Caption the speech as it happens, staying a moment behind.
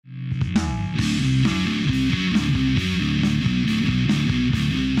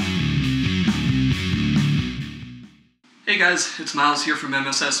Hey guys, it's Miles here from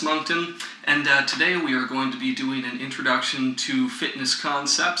MSS Moncton, and today we are going to be doing an introduction to fitness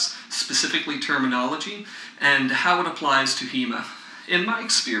concepts, specifically terminology, and how it applies to HEMA. In my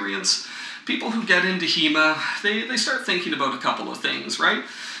experience, people who get into HEMA, they start thinking about a couple of things, right?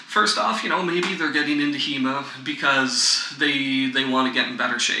 First off, maybe they're getting into HEMA because they want to get in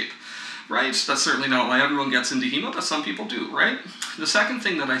better shape. Right? That's certainly not why everyone gets into HEMA, but some people do, right? The second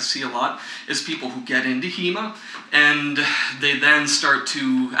thing that I see a lot is people who get into HEMA and they then start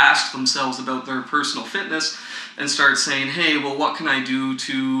to ask themselves about their personal fitness and start saying, hey, well, what can I do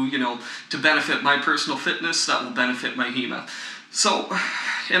to benefit my personal fitness that will benefit my HEMA? So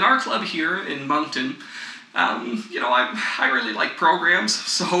in our club here in Moncton, I really like programs,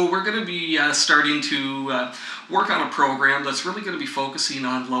 so we're going to be starting to work on a program that's really going to be focusing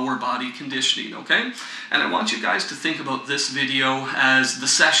on lower body conditioning, okay? And I want you guys to think about this video as the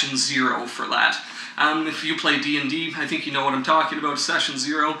session 0 for that. If you play D&D, I think you know what I'm talking about, session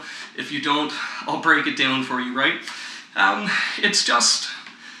 0. If you don't, I'll break it down for you, right? It's just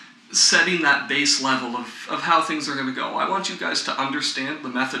setting that base level of how things are going to go. I want you guys to understand the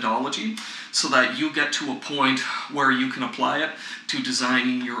methodology so that you get to a point where you can apply it to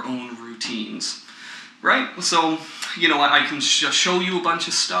designing your own routines. Right? So, I can show you a bunch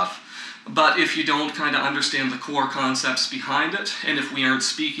of stuff, but if you don't kind of understand the core concepts behind it, and if we aren't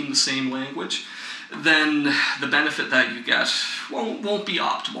speaking the same language, then the benefit that you get won't be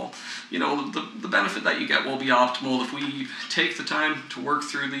optimal. The benefit that you get will be optimal if we take the time to work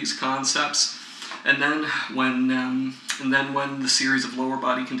through these concepts, and then when the series of lower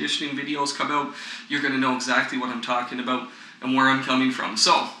body conditioning videos come out, you're going to know exactly what I'm talking about and where I'm coming from.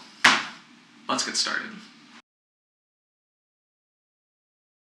 So, let's get started.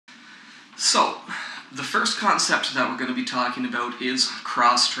 So, the first concept that we're going to be talking about is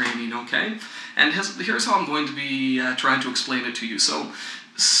cross-training, okay? And here's how I'm going to be trying to explain it to you. So,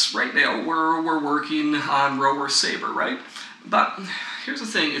 right now, we're working on rower saber, right? But here's the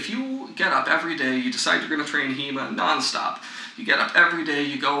thing, if you get up every day, you decide you're going to train HEMA non-stop. You get up every day,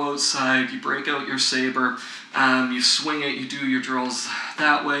 you go outside, you break out your saber, you swing it, you do your drills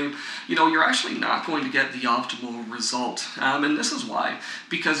that way, you're actually not going to get the optimal result. And this is why.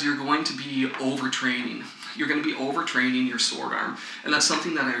 Because you're going to be overtraining. You're going to be overtraining your sword arm. And that's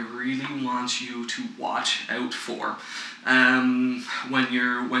something that I really want you to watch out for. When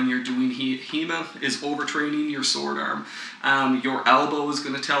you're doing HEMA, is overtraining your sword arm. Your elbow is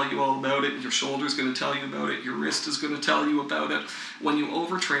going to tell you all about it, your shoulder is going to tell you about it, your wrist is going to tell you about it. When you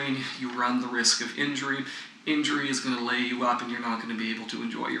overtrain, you run the risk of injury. Injury is going to lay you up and you're not going to be able to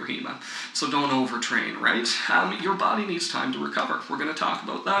enjoy your HEMA. So don't overtrain, right? Your body needs time to recover. We're going to talk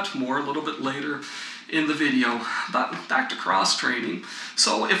about that more a little bit later in the video. But back to cross-training.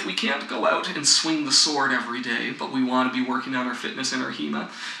 So if we can't go out and swing the sword every day, but we want to be working on our fitness and our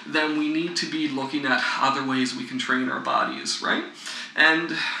HEMA, then we need to be looking at other ways we can train our bodies, right?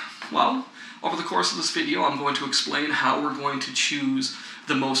 And, well, over the course of this video, I'm going to explain how we're going to choose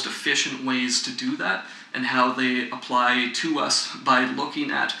the most efficient ways to do that and how they apply to us by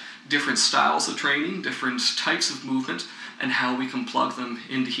looking at different styles of training, different types of movement, and how we can plug them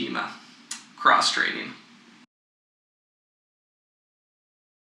into HEMA. Cross-training.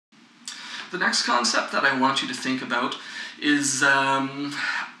 The next concept that I want you to think about is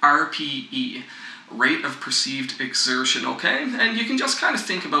RPE, rate of perceived exertion, okay? And you can just kind of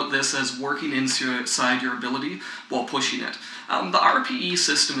think about this as working inside your ability while pushing it. The RPE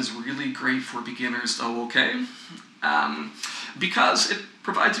system is really great for beginners though, okay? Because it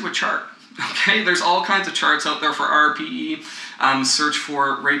provides you a chart. Okay, there's all kinds of charts out there for RPE. Search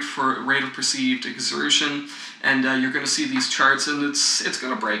for rate of perceived exertion, and you're going to see these charts, and it's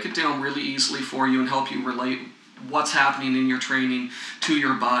going to break it down really easily for you and help you relate what's happening in your training to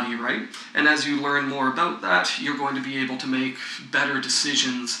your body, right? And as you learn more about that, you're going to be able to make better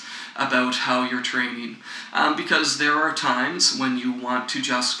decisions about how you're training. Because there are times when you want to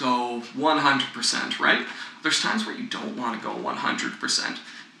just go 100%, right? There's times where you don't want to go 100%.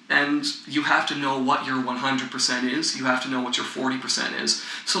 And you have to know what your 100% is. You have to know what your 40% is.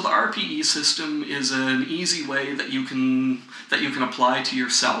 So the RPE system is an easy way that you can apply to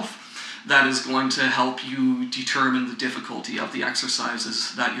yourself that is going to help you determine the difficulty of the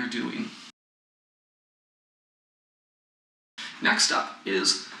exercises that you're doing. Next up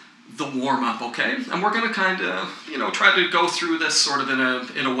is the warm-up, okay? And we're going to kind of, try to go through this sort of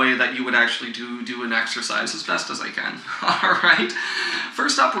in a way that you would actually do an exercise as best as I can. All right?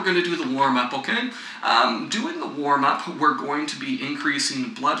 First up, we're going to do the warm-up, okay? Doing the warm-up, we're going to be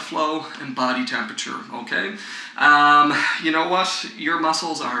increasing blood flow and body temperature, okay? You know what? Your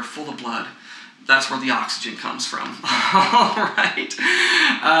muscles are full of blood. That's where the oxygen comes from. All right.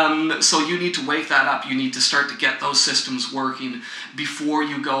 So you need to wake that up. You need to start to get those systems working before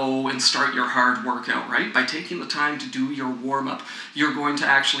you go and start your hard workout, right? By taking the time to do your warm-up, you're going to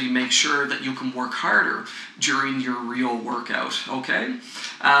actually make sure that you can work harder during your real workout, okay?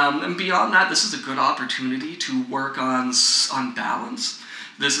 And beyond that, this is a good opportunity to work on balance.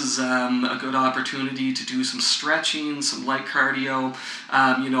 This is a good opportunity to do some stretching, some light cardio,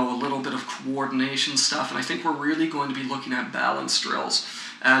 a little bit of coordination stuff. And I think we're really going to be looking at balance drills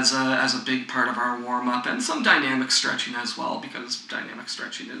as a big part of our warm-up, and some dynamic stretching as well, because dynamic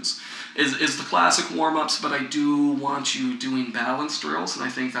stretching is the classic warm-ups, but I do want you doing balance drills, and I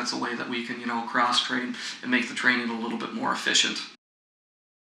think that's a way that we can, cross-train and make the training a little bit more efficient.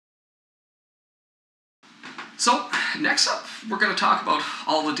 So, next up, we're going to talk about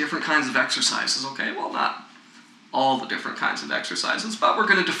all the different kinds of exercises, okay? Well, not all the different kinds of exercises, but we're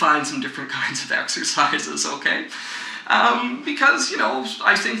going to define some different kinds of exercises, okay? Because,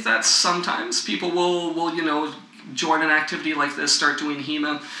 I think that sometimes people will join an activity like this, start doing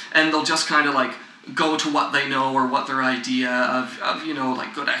HEMA, and they'll just kind of like go to what they know or what their idea of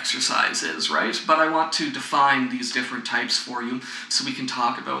good exercise is, right? But I want to define these different types for you so we can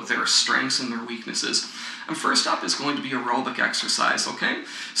talk about their strengths and their weaknesses. And first up is going to be aerobic exercise, okay?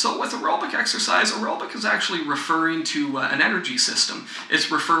 So with aerobic exercise, aerobic is actually referring to an energy system.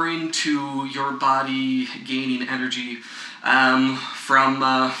 It's referring to your body gaining energy from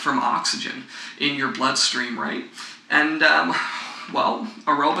oxygen in your bloodstream, right? And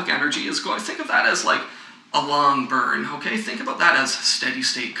aerobic energy is going, think of that as like a long burn, okay? Think about that as steady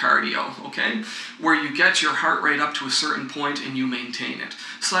state cardio, okay? Where you get your heart rate up to a certain point and you maintain it.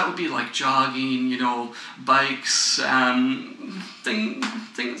 So that would be like jogging, bikes,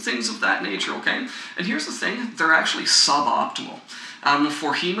 things of that nature, okay? And here's the thing, they're actually suboptimal.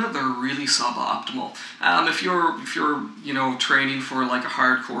 For HEMA, they're really suboptimal. If you're training for like a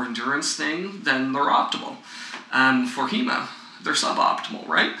hardcore endurance thing, then they're optimal. For HEMA, they're suboptimal,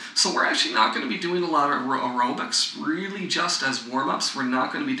 right? So we're actually not going to be doing a lot of aerobics, really just as warm-ups. We're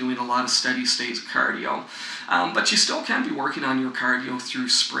not going to be doing a lot of steady-state cardio. But you still can be working on your cardio through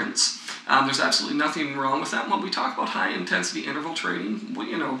sprints. There's absolutely nothing wrong with that. When we talk about high-intensity interval training,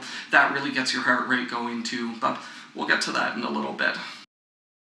 well, that really gets your heart rate going too. But we'll get to that in a little bit.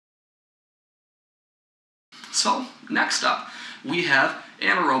 So, next up, we have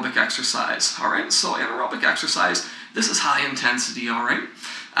anaerobic exercise, all right? So anaerobic exercise, this is high intensity, all right?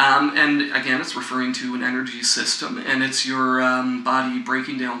 And again, it's referring to an energy system, and it's your body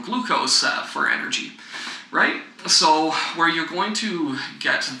breaking down glucose for energy, right? So where you're going to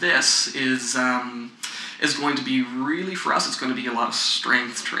get this is going to be really, for us, it's going to be a lot of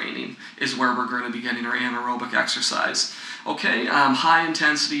strength training is where we're going to be getting our anaerobic exercise, okay? High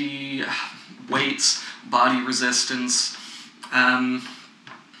intensity weights, body resistance,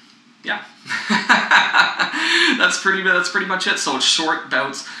 yeah, that's pretty much it. So it's short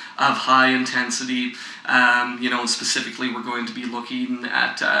bouts of high intensity. Specifically, we're going to be looking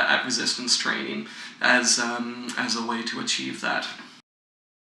at resistance training as a way to achieve that.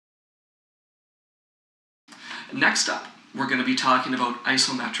 Next up, we're going to be talking about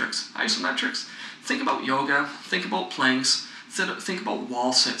isometrics. Isometrics. Think about yoga. Think about planks. Think about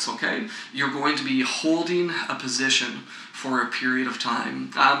wall sits, okay? You're going to be holding a position for a period of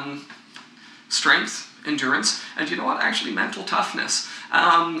time. Strength, endurance, and you know what? Actually, mental toughness.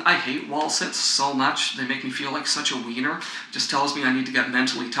 I hate wall sits so much. They make me feel like such a wiener. Just tells me I need to get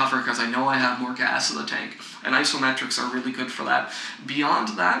mentally tougher because I know I have more gas in the tank. And isometrics are really good for that.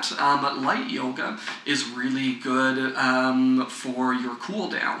 Beyond that, light yoga is really good for your cool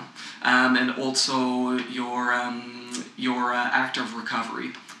down and also your active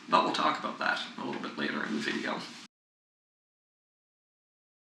recovery. But we'll talk about that a little bit later in the video.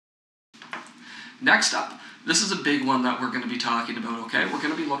 Next up, this is a big one that we're going to be talking about, okay? We're going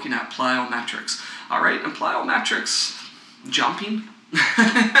to be looking at plyometrics. All right, and plyometrics, jumping,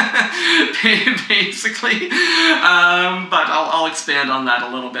 basically, but I'll expand on that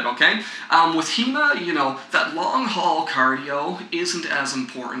a little bit, okay? With HEMA, that long haul cardio isn't as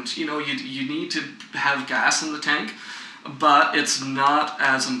important. You need to have gas in the tank, but it's not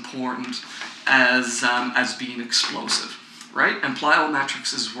as important as being explosive. Right? And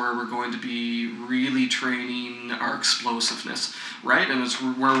plyometrics is where we're going to be really training our explosiveness, right? And it's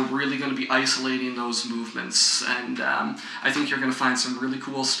where we're really going to be isolating those movements. And I think you're going to find some really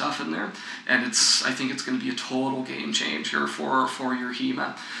cool stuff in there. And I think it's going to be a total game changer for your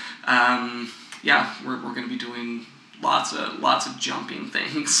HEMA. We're going to be doing lots of jumping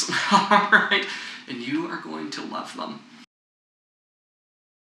things, all right? And you are going to love them.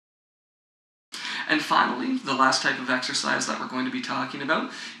 And finally, the last type of exercise that we're going to be talking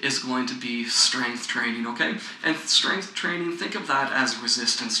about is going to be strength training, okay? And strength training, think of that as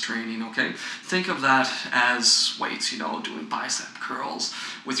resistance training, okay? Think of that as weights, doing bicep curls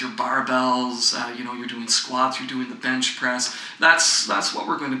with your barbells, you're doing squats, you're doing the bench press. That's what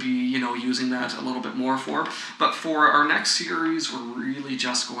we're going to be, using that a little bit more for. But for our next series, we're really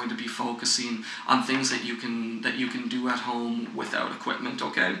just going to be focusing on things that you can do at home without equipment,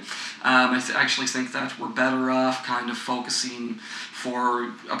 okay? I actually think that we're better off kind of focusing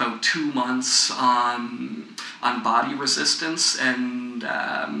for about 2 months on body resistance and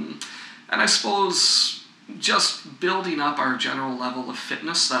I suppose just building up our general level of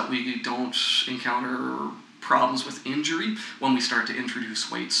fitness so that we don't encounter problems with injury when we start to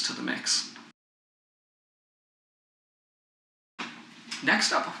introduce weights to the mix.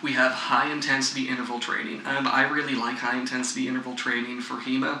 Next up, we have high-intensity interval training. I really like high-intensity interval training for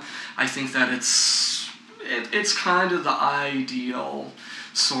HEMA. I think that it's kind of the ideal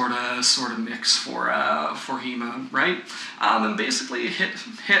sort of mix for HEMA, right? And basically,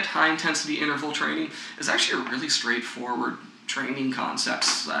 hit high-intensity interval training is actually a really straightforward training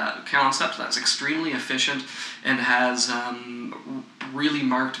concept that's extremely efficient and has really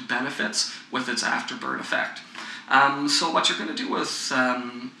marked benefits with its afterburn effect. So what you're going to do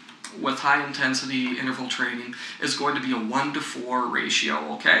with high-intensity interval training is going to be a 1-to-4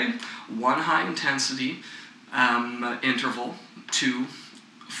 ratio, okay? 1 high-intensity interval to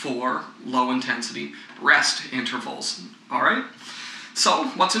 4 low-intensity rest intervals, all right? So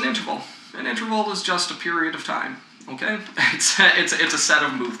what's an interval? An interval is just a period of time, okay? It's a set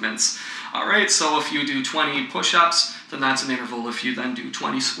of movements. All right, so if you do 20 push-ups, then that's an interval. If you then do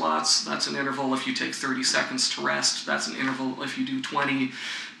 20 squats, that's an interval. If you take 30 seconds to rest, that's an interval. If you do 20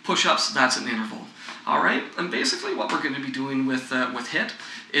 push-ups, that's an interval. All right, and basically what we're going to be doing with HIIT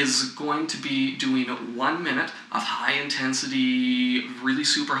is going to be doing 1 minute of high-intensity, really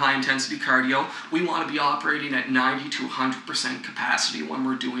super high-intensity cardio. We want to be operating at 90 to 100% capacity when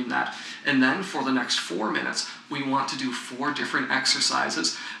we're doing that. And then for the next 4 minutes, we want to do 4 different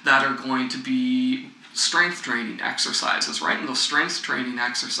exercises that are going to be strength training exercises, right? And those strength training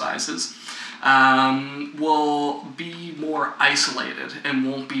exercises will be more isolated and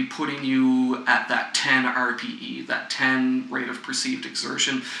won't be putting you at that 10 RPE, that 10 rate of perceived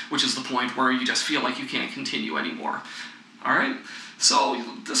exertion, which is the point where you just feel like you can't continue anymore. All right? So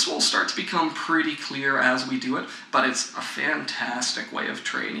this will start to become pretty clear as we do it, but it's a fantastic way of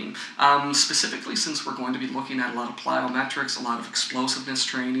training. Specifically, since we're going to be looking at a lot of plyometrics, a lot of explosiveness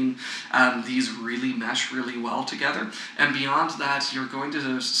training, these really mesh really well together. And beyond that, you're going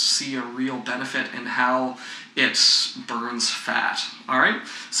to see a real benefit in how it burns fat. All right?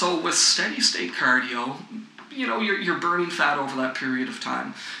 So with steady state cardio, you're burning fat over that period of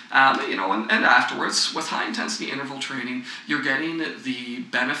time. And afterwards, with high-intensity interval training, you're getting the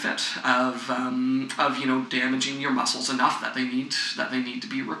benefit of damaging your muscles enough that they need to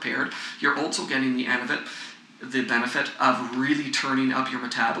be repaired. You're also getting the benefit of really turning up your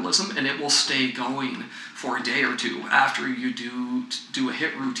metabolism, and it will stay going for a day or two after you do a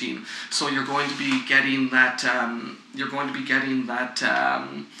HIIT routine. So you're going to be getting that.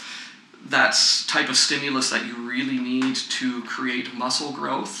 That type of stimulus that you really need to create muscle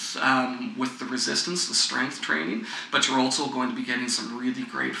growth with the resistance, the strength training, but you're also going to be getting some really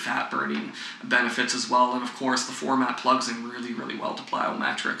great fat burning benefits as well. And of course, the format plugs in really, really well to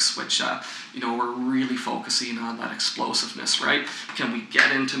plyometrics, which we're really focusing on that explosiveness, right? Can we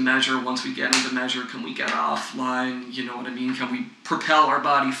get into measure? Once we get into measure, can we get offline? You know what I mean? Can we propel our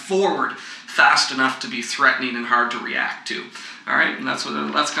body forward fast enough to be threatening and hard to react to? All right, and that's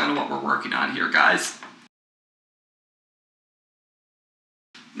kind of what we're working on here, guys.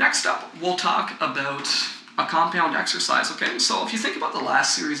 Next up, we'll talk about a compound exercise, okay? So if you think about the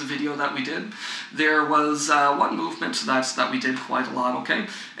last series of video that we did, there was one movement that we did quite a lot, okay?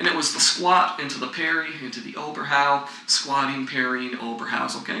 And it was the squat into the parry, into the Oberhow, squatting, parrying,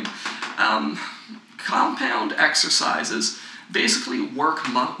 Oberhows, okay? Compound exercises basically work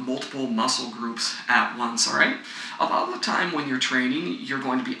multiple muscle groups at once, all right? A lot of the time when you're training, you're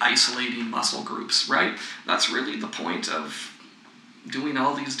going to be isolating muscle groups, right? That's really the point of doing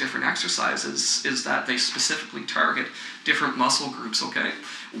all these different exercises, is that they specifically target different muscle groups, okay?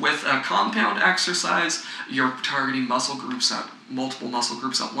 With a compound exercise, you're targeting multiple muscle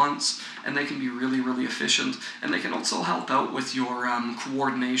groups at once, and they can be really, really efficient, and they can also help out with your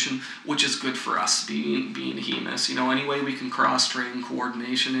coordination, which is good for us being HEMAs. Any way we can cross-train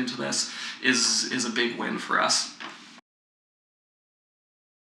coordination into this is a big win for us.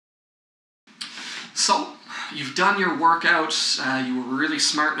 So, you've done your workout, you were really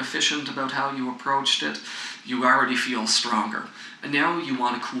smart and efficient about how you approached it, you already feel stronger. And now you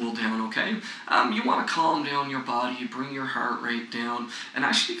want to cool down, okay? You want to calm down your body, bring your heart rate down, and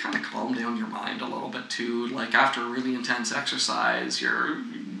actually kind of calm down your mind a little bit too. Like after a really intense exercise,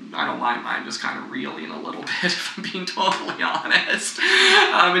 I don't mind mine just kind of reeling a little bit, if I'm being totally honest.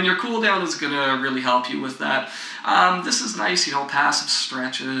 And your cool down is going to really help you with that. This is nice, passive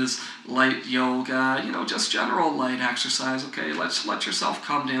stretches, light yoga, just general light exercise, okay? Let yourself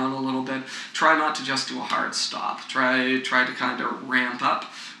come down a little bit. Try not to just do a hard stop. Try to kind of ramp up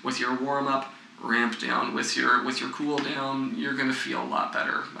with your warm-up, ramp down with your cool down. You're going to feel a lot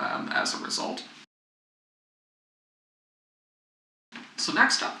better as a result. So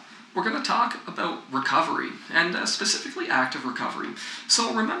next up, we're going to talk about recovery, and specifically active recovery.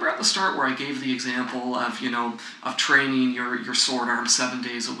 So remember at the start where I gave the example of, of training your sword arm 7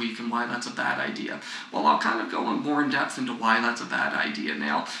 days a week and why that's a bad idea. Well, I'll kind of go more in depth into why that's a bad idea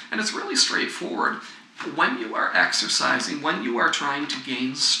now, and it's really straightforward. When you are exercising, when you are trying to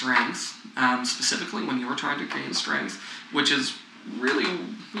gain strength, specifically when you are trying to gain strength, which is really,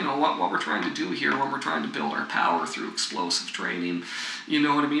 what we're trying to do here when we're trying to build our power through explosive training,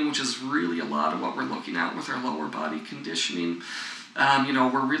 which is really a lot of what we're looking at with our lower body conditioning.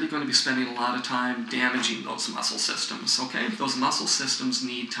 We're really going to be spending a lot of time damaging those muscle systems, okay? Those muscle systems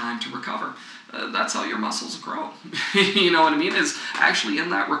need time to recover. That's how your muscles grow. You know what I mean? Is actually in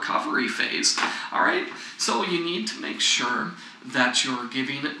that recovery phase, all right? So you need to make sure that you're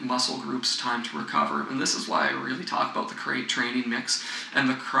giving muscle groups time to recover. And this is why I really talk about the crate training mix and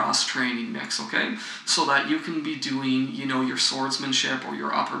the cross training mix, okay? So that you can be doing, your swordsmanship or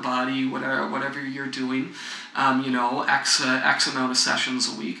your upper body, whatever you're doing, X amount of sessions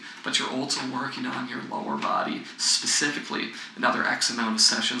a week, but you're also working on your lower body, specifically another X amount of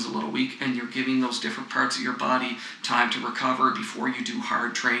sessions a little week, and you're giving those different parts of your body time to recover before you do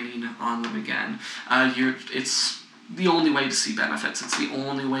hard training on them again. It's the only way to see benefits. It's the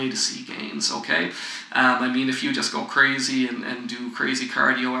only way to see gains, okay? If you just go crazy and do crazy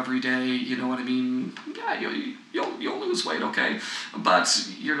cardio every day, yeah, you'll lose weight, okay? But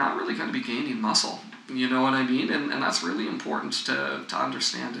you're not really going to be gaining muscle. You know what I mean? And that's really important to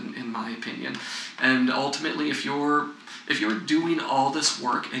understand in my opinion. And ultimately, if you're doing all this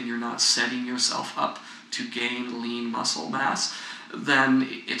work and you're not setting yourself up to gain lean muscle mass, then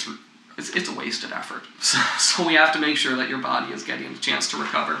it's a wasted effort. So we have to make sure that your body is getting a chance to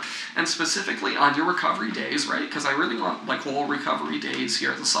recover. And specifically on your recovery days, right? Because I really want whole recovery days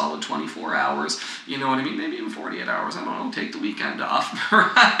here, the solid 24 hours, you know what I mean? Maybe even 48 hours, I don't know, take the weekend off,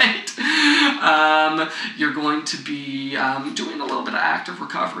 right? You're going to be doing a little bit of active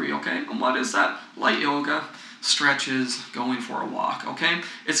recovery, okay? And what is that? Light yoga, stretches, going for a walk, okay?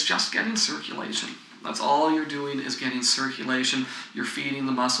 It's just getting circulation. That's all you're doing is getting circulation. You're feeding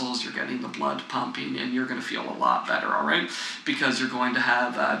the muscles, you're getting the blood pumping, and you're going to feel a lot better, all right? Because you're going to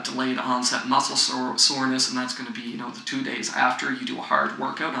have delayed onset muscle soreness, and that's going to be, the 2 days after you do a hard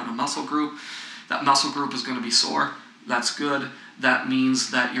workout on a muscle group. That muscle group is going to be sore. That's good. That means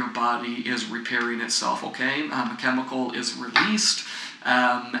that your body is repairing itself, okay? A chemical is released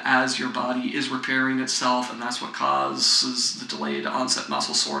as your body is repairing itself, and that's what causes the delayed onset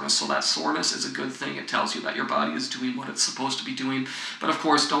muscle soreness. So that soreness is a good thing. It tells you that your body is doing what it's supposed to be doing. But of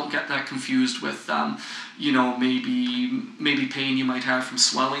course, don't get that confused with, maybe pain you might have from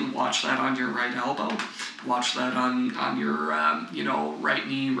swelling. Watch that on your right elbow. Watch that on your, right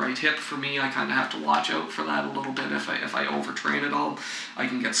knee, right hip. For me, I kind of have to watch out for that a little bit. If I overtrain at all, I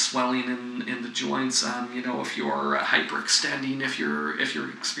can get swelling in the joints. If you're hyperextending, if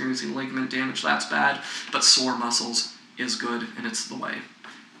you're experiencing ligament damage, that's bad. But sore muscles is good, and it's the way.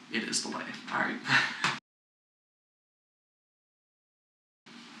 It is the way. All right.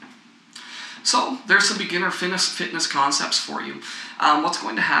 So there's some beginner fitness concepts for you. What's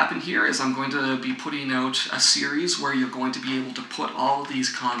going to happen here is I'm going to be putting out a series where you're going to be able to put all of these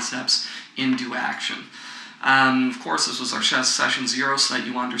concepts into action. Of course, this was our session 0 so that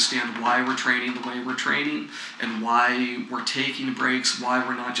you understand why we're training the way we're training and why we're taking breaks, why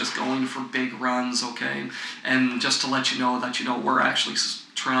we're not just going for big runs, okay? And just to let you know that, we're actually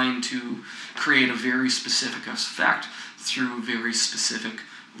trying to create a very specific effect through very specific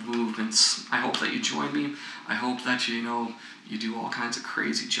movements. I hope that you join me. I hope that you do all kinds of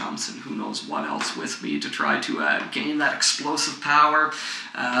crazy jumps and who knows what else with me to try to gain that explosive power,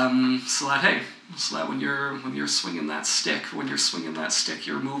 so that when you're swinging that stick,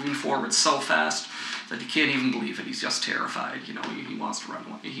 you're moving forward so fast that you can't even believe it. He's just terrified. He wants to run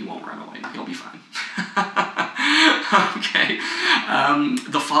away. He won't run away. He'll be fine. Okay.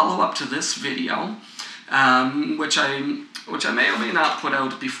 The follow-up to this video which I may or may not put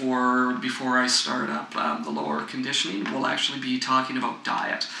out before I start up the lower conditioning. We'll actually be talking about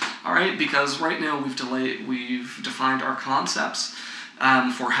diet, all right? Because right now we've defined our concepts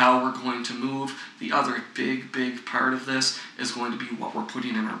for how we're going to move. The other big part of this is going to be what we're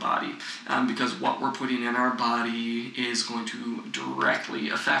putting in our body, because what we're putting in our body is going to directly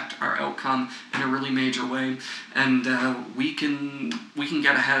affect our outcome in a really major way. And we can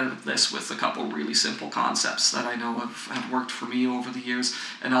get ahead of this with a couple really simple concepts that I know have worked for me over the years,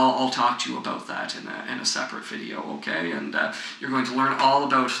 and I'll talk to you about that in a separate video, okay? And you're going to learn all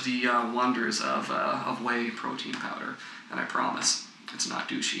about the wonders of whey protein powder, and I promise it's not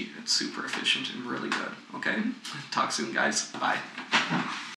douchey, it's super efficient and really good, okay? Talk soon, guys. Bye.